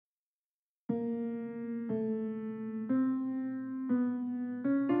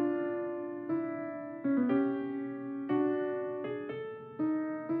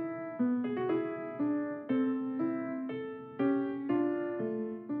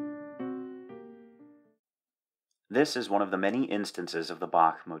This is one of the many instances of the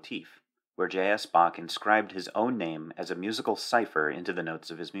Bach motif, where J.S. Bach inscribed his own name as a musical cipher into the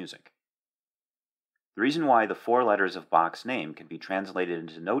notes of his music. The reason why the 4 letters of Bach's name can be translated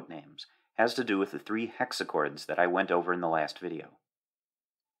into note names has to do with the 3 hexachords that I went over in the last video.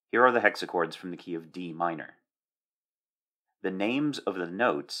 Here are the hexachords from the key of D minor. The names of the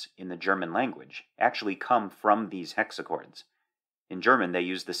notes in the German language actually come from these hexachords. In German, they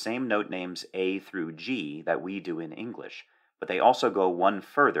use the same note names A through G that we do in English, but they also go one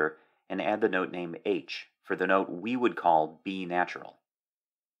further and add the note name H for the note we would call B natural.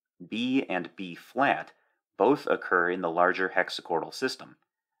 B and B flat both occur in the larger hexachordal system,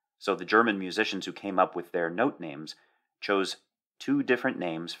 so the German musicians who came up with their note names chose 2 different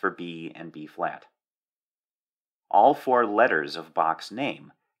names for B and B flat. All 4 letters of Bach's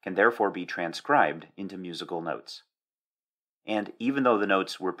name can therefore be transcribed into musical notes. And even though the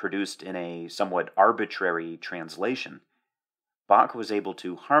notes were produced in a somewhat arbitrary translation, Bach was able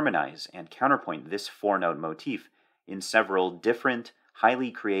to harmonize and counterpoint this 4-note motif in several different,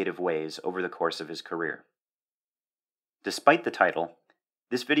 highly creative ways over the course of his career. Despite the title,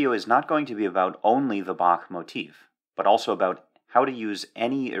 this video is not going to be about only the Bach motif, but also about how to use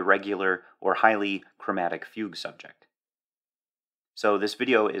any irregular or highly chromatic fugue subject. So this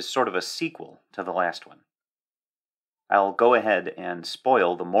video is sort of a sequel to the last one. I'll go ahead and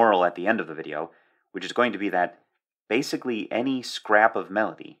spoil the moral at the end of the video, which is going to be that basically any scrap of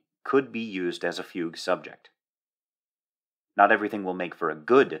melody could be used as a fugue subject. Not everything will make for a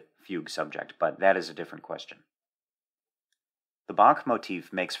good fugue subject, but that is a different question. The Bach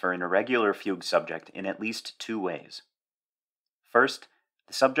motif makes for an irregular fugue subject in at least 2 ways. First,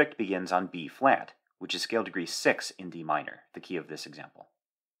 the subject begins on B flat, which is scale degree 6 in D minor, the key of this example.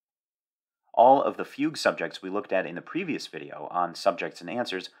 All of the fugue subjects we looked at in the previous video on subjects and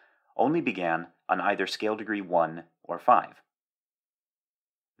answers only began on either scale degree 1 or 5.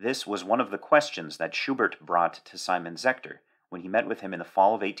 This was one of the questions that Schubert brought to Simon Sechter when he met with him in the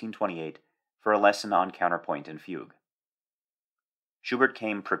fall of 1828 for a lesson on counterpoint and fugue. Schubert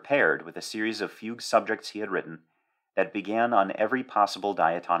came prepared with a series of fugue subjects he had written that began on every possible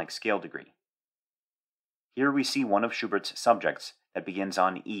diatonic scale degree. Here we see one of Schubert's subjects that begins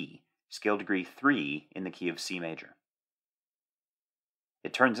on E, scale degree 3 in the key of C major.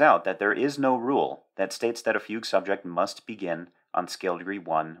 It turns out that there is no rule that states that a fugue subject must begin on scale degree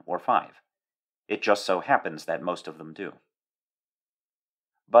 1 or 5. It just so happens that most of them do.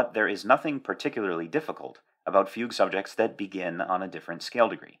 But there is nothing particularly difficult about fugue subjects that begin on a different scale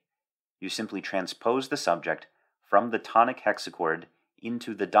degree. You simply transpose the subject from the tonic hexachord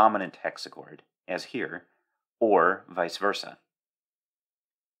into the dominant hexachord, as here, or vice versa.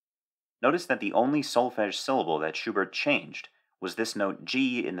 Notice that the only solfege syllable that Schubert changed was this note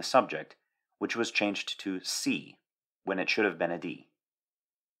G in the subject, which was changed to C, when it should have been a D.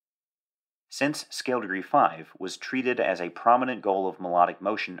 Since scale degree 5 was treated as a prominent goal of melodic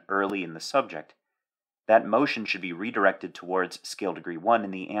motion early in the subject, that motion should be redirected towards scale degree 1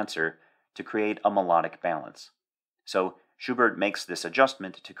 in the answer to create a melodic balance. So Schubert makes this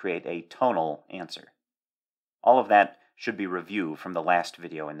adjustment to create a tonal answer. All of that should be reviewed from the last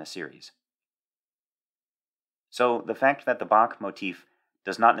video in the series. So the fact that the Bach motif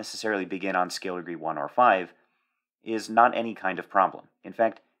does not necessarily begin on scale degree 1 or 5 is not any kind of problem. In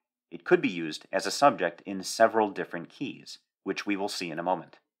fact, it could be used as a subject in several different keys, which we will see in a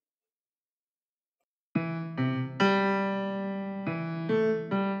moment.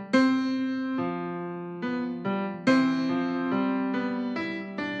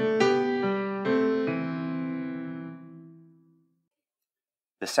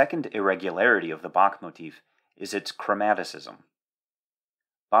 The second irregularity of the Bach motif is its chromaticism.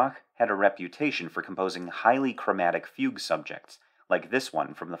 Bach had a reputation for composing highly chromatic fugue subjects, like this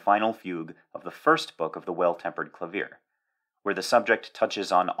one from the final fugue of the first book of the Well-Tempered Clavier, where the subject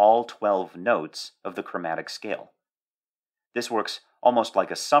touches on all 12 notes of the chromatic scale. This works almost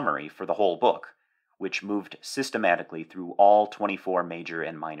like a summary for the whole book, which moved systematically through all 24 major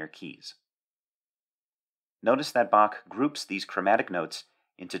and minor keys. Notice that Bach groups these chromatic notes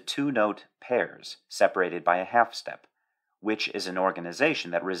into 2-note pairs separated by a half step, which is an organization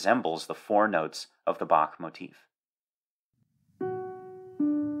that resembles the 4 notes of the Bach motif.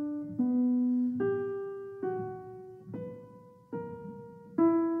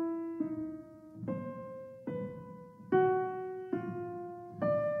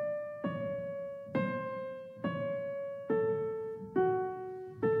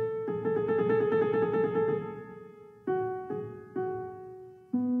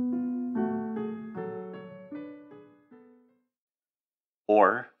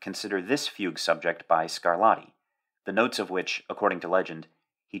 Or consider this fugue subject by Scarlatti, the notes of which, according to legend,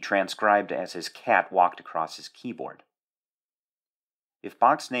 he transcribed as his cat walked across his keyboard. If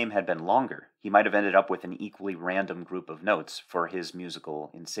Bach's name had been longer, he might have ended up with an equally random group of notes for his musical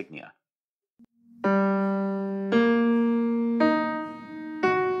insignia.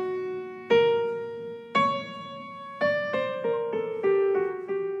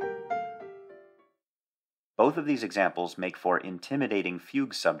 Both of these examples make for intimidating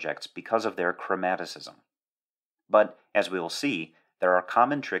fugue subjects because of their chromaticism. But, as we will see, there are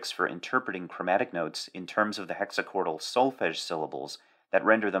common tricks for interpreting chromatic notes in terms of the hexachordal solfege syllables that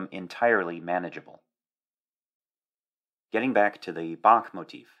render them entirely manageable. Getting back to the Bach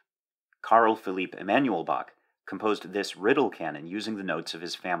motif, Carl Philipp Emanuel Bach composed this riddle canon using the notes of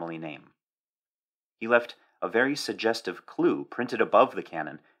his family name. He left a very suggestive clue printed above the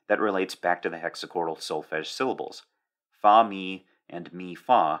canon that relates back to the hexachordal solfege syllables. Fa, mi, and mi,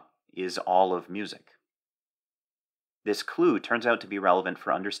 fa is all of music. This clue turns out to be relevant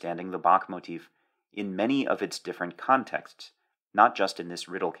for understanding the Bach motif in many of its different contexts, not just in this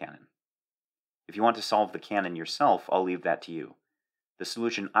riddle canon. If you want to solve the canon yourself, I'll leave that to you. The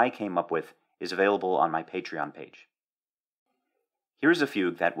solution I came up with is available on my Patreon page. Here's a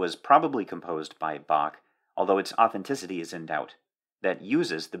fugue that was probably composed by Bach, although its authenticity is in doubt, that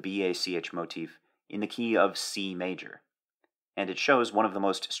uses the BACH motif in the key of C major, and it shows one of the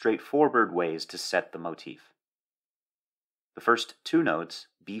most straightforward ways to set the motif. The first two notes,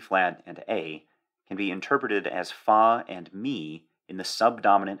 B flat and A, can be interpreted as Fa and Mi in the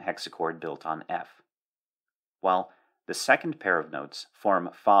subdominant hexachord built on F, while the second pair of notes form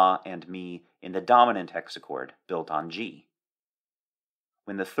Fa and Mi in the dominant hexachord built on G.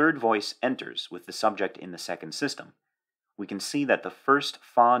 When the third voice enters with the subject in the second system, we can see that the first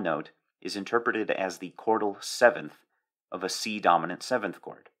Fa note is interpreted as the chordal seventh of a C dominant seventh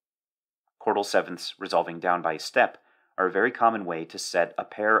chord. Chordal sevenths resolving down by step are a very common way to set a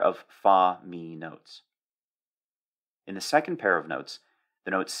pair of Fa, Mi notes. In the second pair of notes,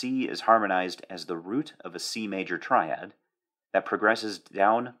 the note C is harmonized as the root of a C major triad that progresses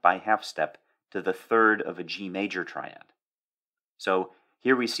down by half step to the third of a G major triad. So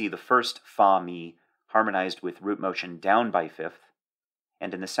here we see the first Fa, Mi harmonized with root motion down by fifth,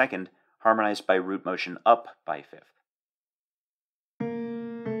 and in the second, harmonized by root motion up by fifth.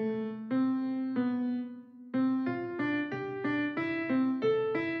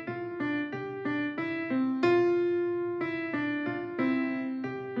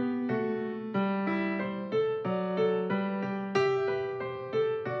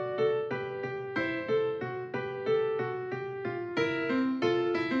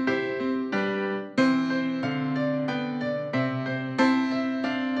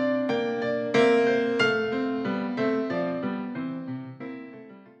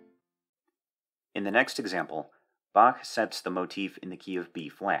 In the next example, Bach sets the motif in the key of B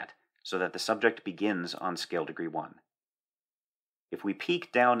flat, so that the subject begins on scale degree 1. If we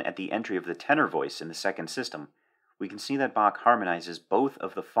peek down at the entry of the tenor voice in the second system, we can see that Bach harmonizes both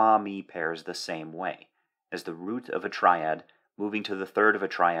of the Fa-Mi pairs the same way, as the root of a triad moving to the third of a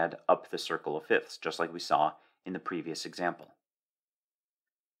triad up the circle of fifths, just like we saw in the previous example.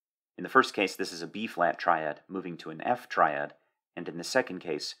 In the first case, this is a B flat triad moving to an F triad, and in the second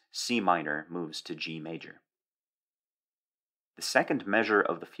case, C minor moves to G major. The second measure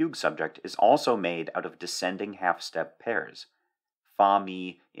of the fugue subject is also made out of descending half-step pairs,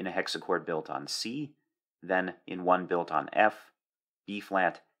 Fa-Mi in a hexachord built on C, then in one built on F, B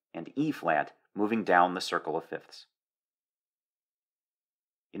flat, and E flat, moving down the circle of fifths.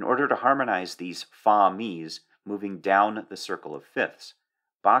 In order to harmonize these Fa-Mis moving down the circle of fifths,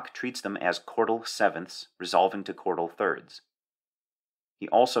 Bach treats them as chordal sevenths resolving to chordal thirds. He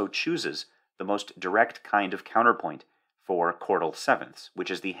also chooses the most direct kind of counterpoint for chordal sevenths,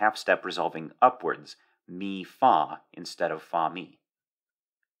 which is the half-step resolving upwards, Mi-Fa instead of Fa-Mi.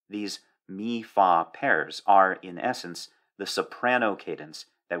 These Mi-Fa pairs are, in essence, the soprano cadence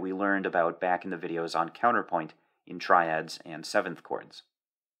that we learned about back in the videos on counterpoint in triads and seventh chords.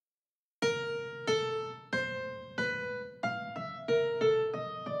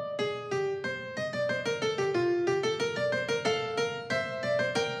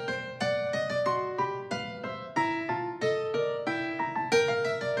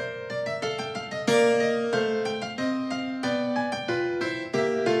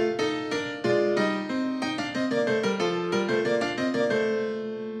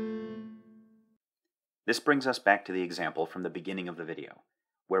 This brings us back to the example from the beginning of the video,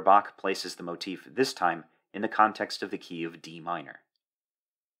 where Bach places the motif this time in the context of the key of D minor.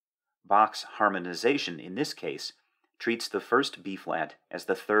 Bach's harmonization in this case treats the first B flat as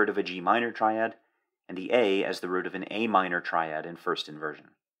the third of a G minor triad, and the A as the root of an A minor triad in first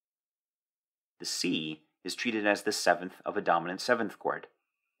inversion. The C is treated as the seventh of a dominant seventh chord,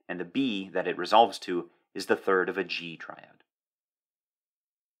 and the B that it resolves to is the third of a G triad.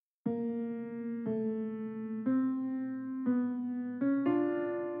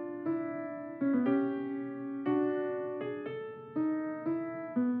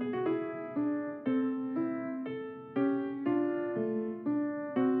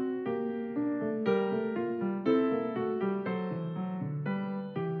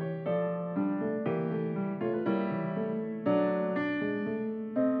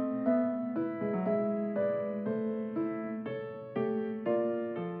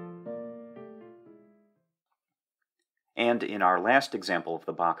 And in our last example of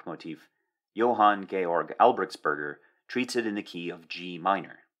the Bach motif, Johann Georg Albrechtsberger treats it in the key of G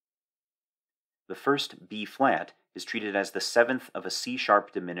minor. The first B flat is treated as the seventh of a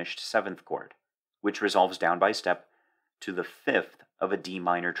C-sharp diminished seventh chord, which resolves down by step to the fifth of a D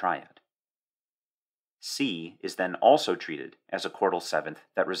minor triad. C is then also treated as a chordal seventh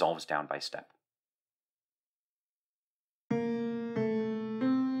that resolves down by step.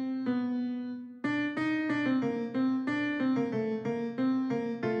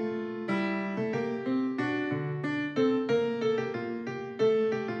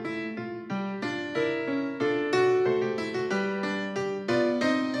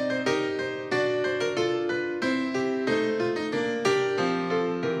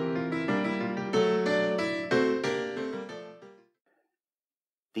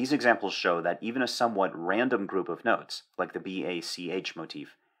 These examples show that even a somewhat random group of notes, like the BACH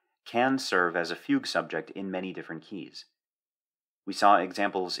motif, can serve as a fugue subject in many different keys. We saw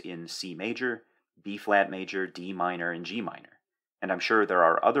examples in C major, B flat major, D minor, and G minor, and I'm sure there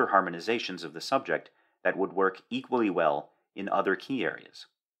are other harmonizations of the subject that would work equally well in other key areas.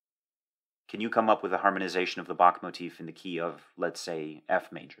 Can you come up with a harmonization of the Bach motif in the key of, let's say,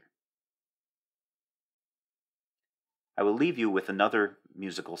 F major? I will leave you with another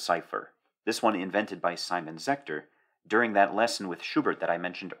musical cipher, this one invented by Simon Sechter during that lesson with Schubert that I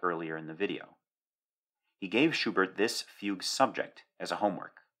mentioned earlier in the video. He gave Schubert this fugue subject as a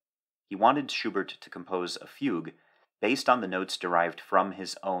homework. He wanted Schubert to compose a fugue based on the notes derived from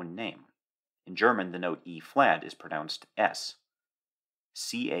his own name. In German, the note E flat is pronounced S.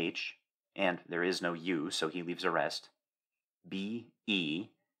 CH, and there is no U, so he leaves a rest, B, E,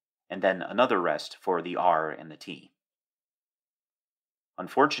 and then another rest for the R and the T.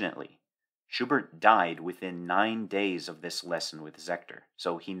 Unfortunately, Schubert died within 9 days of this lesson with Sechter,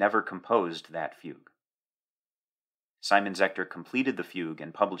 so he never composed that fugue. Simon Sechter completed the fugue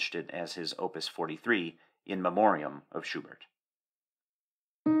and published it as his Opus 43 in Memorium of Schubert.